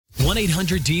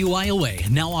1-800-DUI-OA,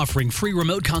 now offering free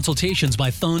remote consultations by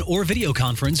phone or video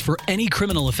conference for any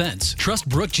criminal offense. Trust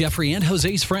Brooke, Jeffrey, and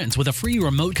Jose's friends with a free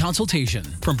remote consultation.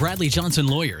 From Bradley Johnson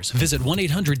Lawyers, visit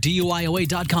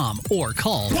 1-800-DUIOA.com or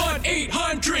call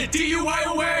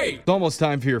 1-800-DUIOA. It's almost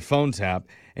time for your phone tap.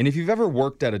 And if you've ever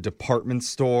worked at a department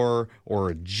store or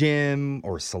a gym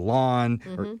or a salon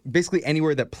or basically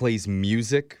anywhere that plays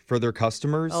music for their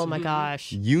customers, Oh my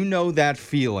gosh. you know that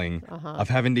feeling of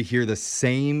having to hear the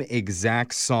same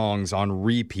exact songs on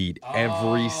repeat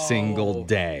every single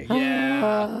day.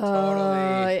 Yeah,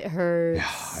 totally. It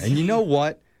hurts. And you know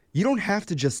what? You don't have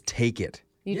to just take it.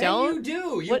 You Yeah, don't? you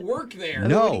do. You What- work there.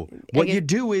 No, what you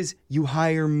do is you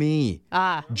hire me,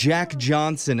 Jack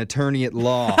Johnson, attorney at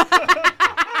law,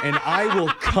 and I will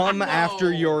come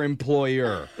after your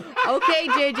employer. Okay,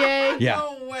 JJ. Yeah.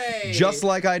 No way. Just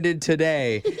like I did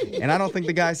today. And I don't think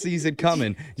the guy sees it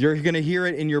coming. You're going to hear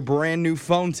it in your brand new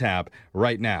phone tap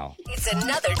right now. It's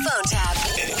another phone tap.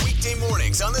 Weekday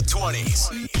mornings on the 20s.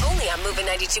 Only on Moving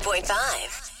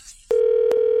 92.5.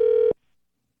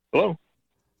 Hello.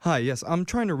 Hi, yes, I'm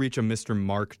trying to reach a Mr.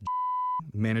 Mark,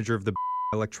 manager of the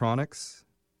Electronics.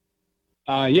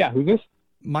 Yeah, who's this?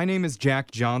 My name is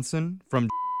Jack Johnson from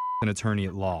an attorney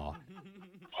at law.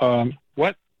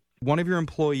 What? One of your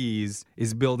employees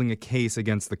is building a case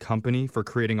against the company for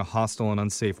creating a hostile and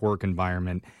unsafe work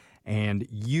environment, and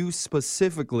you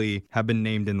specifically have been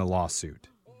named in the lawsuit.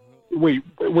 Wait.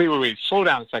 Slow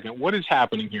down a second. What is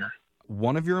happening here?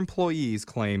 One of your employees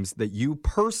claims that you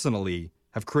personally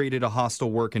have created a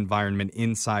hostile work environment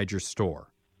inside your store.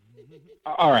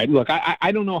 All right, look,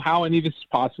 I don't know how any of this is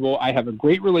possible. I have a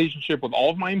great relationship with all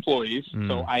of my employees,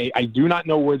 so I do not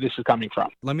know where this is coming from.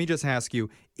 Let me just ask you,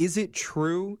 is it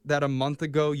true that a month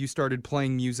ago you started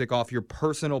playing music off your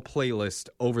personal playlist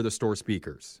over the store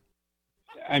speakers?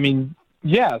 I mean,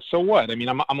 yeah, so what? I mean,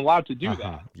 I'm allowed to do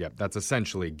that. Yep, that's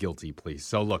essentially a guilty plea.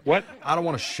 So look, What? I don't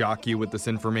want to shock you with this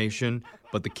information,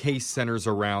 but the case centers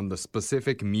around the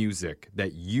specific music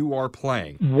that you are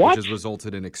playing, What? which has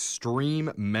resulted in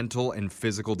extreme mental and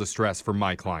physical distress for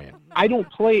my client. I don't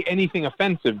play anything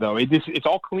offensive, though. It's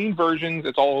all clean versions.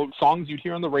 It's all songs you'd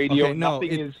hear on the radio. Okay, no,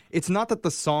 Nothing is... it's not that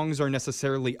the songs are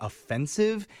necessarily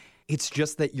offensive. It's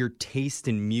just that your taste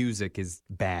in music is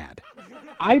bad.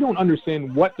 I don't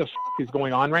understand what the is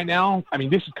going on right now. I mean,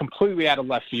 this is completely out of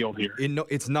left field here.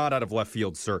 It's not out of left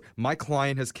field, sir. My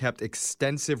client has kept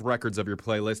extensive records of your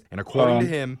playlist, and according to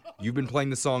him, you've been playing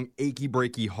the song Achy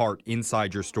Breaky Heart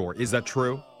inside your store. Is that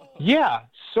true? Yeah,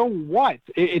 so what?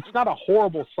 It's not a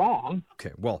horrible song.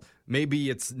 Okay, well, maybe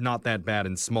it's not that bad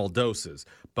in small doses,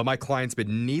 but my client's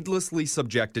been needlessly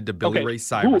subjected to Billy Ray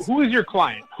Cyrus. Who is your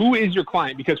client? Who is your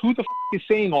client? Because who the is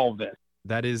saying all of this?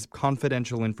 That is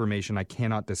confidential information. I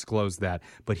cannot disclose that.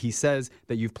 But he says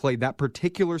that you've played that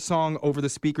particular song over the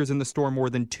speakers in the store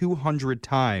more than 200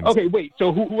 times. Okay, wait.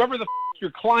 So whoever the your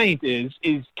client is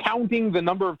counting the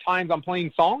number of times I'm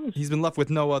playing songs? He's been left with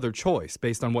no other choice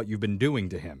based on what you've been doing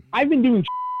to him. I've been doing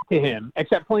to him,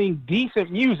 except playing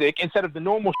decent music instead of the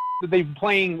normal that they've been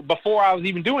playing before I was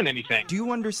even doing anything. Do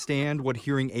you understand what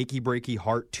hearing Achy Breaky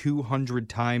Heart 200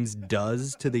 times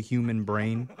does to the human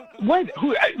brain? What?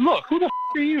 Look, who the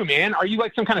are you, man? Are you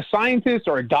like some kind of scientist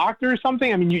or a doctor or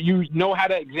something? I mean, you know how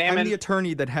to examine... I'm the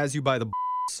attorney that has you by the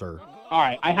sir. All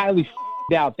right, I highly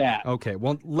doubt that. Okay,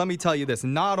 well, let me tell you this.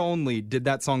 Not only did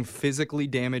that song physically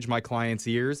damage my client's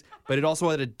ears, but it also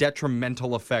had a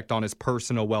detrimental effect on his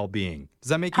personal well-being. Does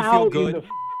that make you How feel good? in the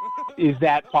is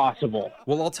that possible?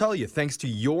 Well, I'll tell you, thanks to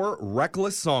your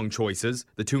reckless song choices,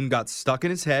 the tune got stuck in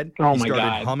his head. Oh, he my started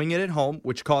God. humming it at home,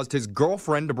 which caused his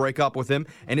girlfriend to break up with him,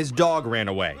 and his dog ran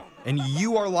away. And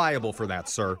you are liable for that,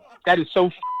 sir. That is so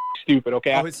stupid,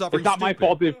 okay? Oh, it's not my stupid.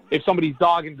 fault if somebody's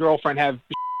dog and girlfriend have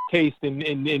taste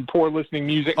in poor listening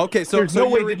music. Okay, so There's no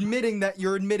way you're that-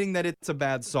 admitting that it's a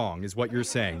bad song, is what you're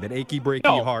saying. That Achy Breaky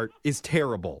No. Heart is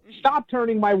terrible. Stop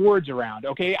turning my words around,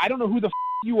 okay? I don't know who the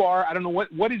you are. I don't know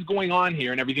what is going on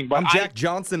here and everything, but I'm Jack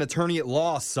Johnson, attorney at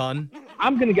law, son.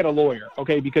 I'm going to get a lawyer,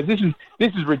 okay? Because this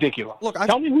is ridiculous. Look,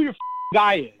 tell me who your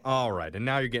guy is. All right, and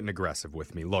now you're getting aggressive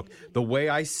with me. Look, the way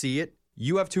I see it,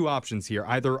 you have two options here.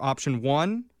 Either option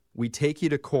one, we take you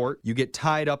to court, you get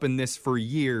tied up in this for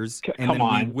years, and come then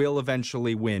on. we will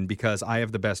eventually win because I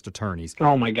have the best attorneys.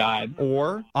 Oh, my God.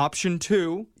 Or option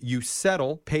two, you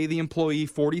settle, pay the employee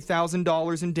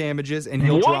 $40,000 in damages, and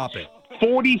he'll What? drop it.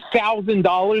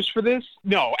 $40,000 for this?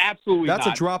 No, absolutely That's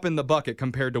not. a drop in the bucket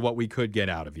compared to what we could get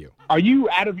out of you. Are you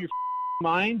out of your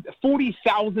mind?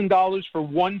 $40,000 for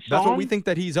one song? That's what we think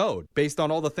that he's owed, based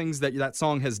on all the things that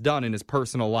song has done in his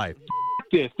personal life.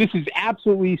 This is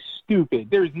absolutely stupid.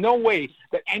 There's no way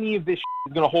that any of this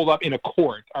is going to hold up in a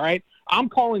court, all right? I'm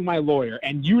calling my lawyer,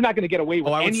 and you're not going to get away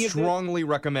with I would any of this. strongly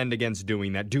recommend against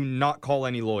doing that. Do not call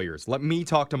any lawyers. Let me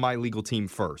talk to my legal team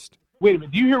first. Wait a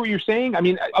minute. Do you hear what you're saying? I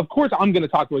mean, of course I'm going to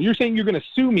talk to you. You're saying you're going to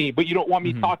sue me, but you don't want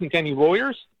me talking to any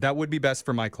lawyers? That would be best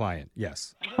for my client,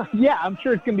 yes. Yeah, I'm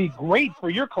sure it's going to be great for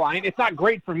your client. It's not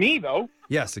great for me, though.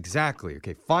 Yes, exactly.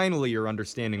 Okay, finally you're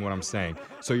understanding what I'm saying.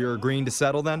 So you're agreeing to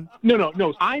settle then? No.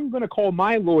 I'm going to call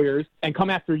my lawyers and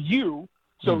come after you,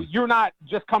 so you're not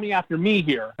just coming after me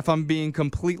here. If I'm being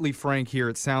completely frank here,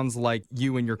 it sounds like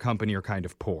you and your company are kind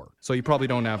of poor. So you probably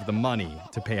don't have the money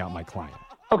to pay out my client.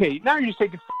 Okay, now you're just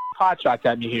taking pot shots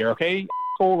at me here, okay?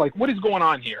 So, like, what is going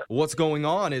on here? What's going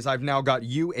on is I've now got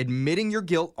you admitting your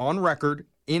guilt on record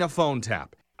in a phone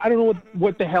tap. I don't know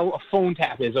what the hell a phone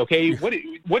tap is, okay? What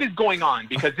is going on?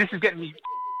 Because this is getting me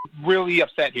really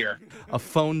upset here. A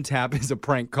phone tap is a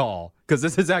prank call. Because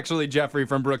this is actually Jeffrey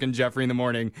from Brooke and Jeffrey in the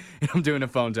Morning, and I'm doing a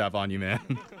phone tap on you, man.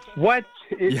 What?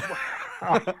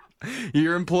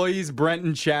 Your employees, Brent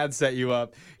and Chad, set you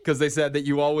up because they said that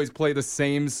you always play the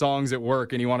same songs at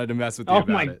work, and he wanted to mess with you about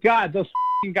my it. God, those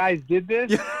guys did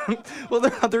this? Yeah. Well,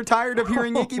 they're tired of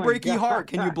hearing Icky my Breaky God. Heart.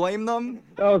 Can you blame them?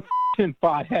 Those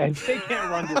potheads. They can't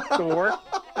run the store.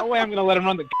 No way I'm going to let them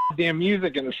run the goddamn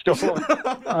music in the store.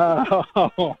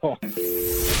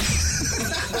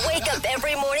 Wake up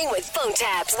every morning with phone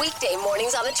taps. Weekday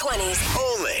mornings on the 20s.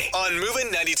 Only on Moving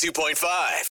 92.5.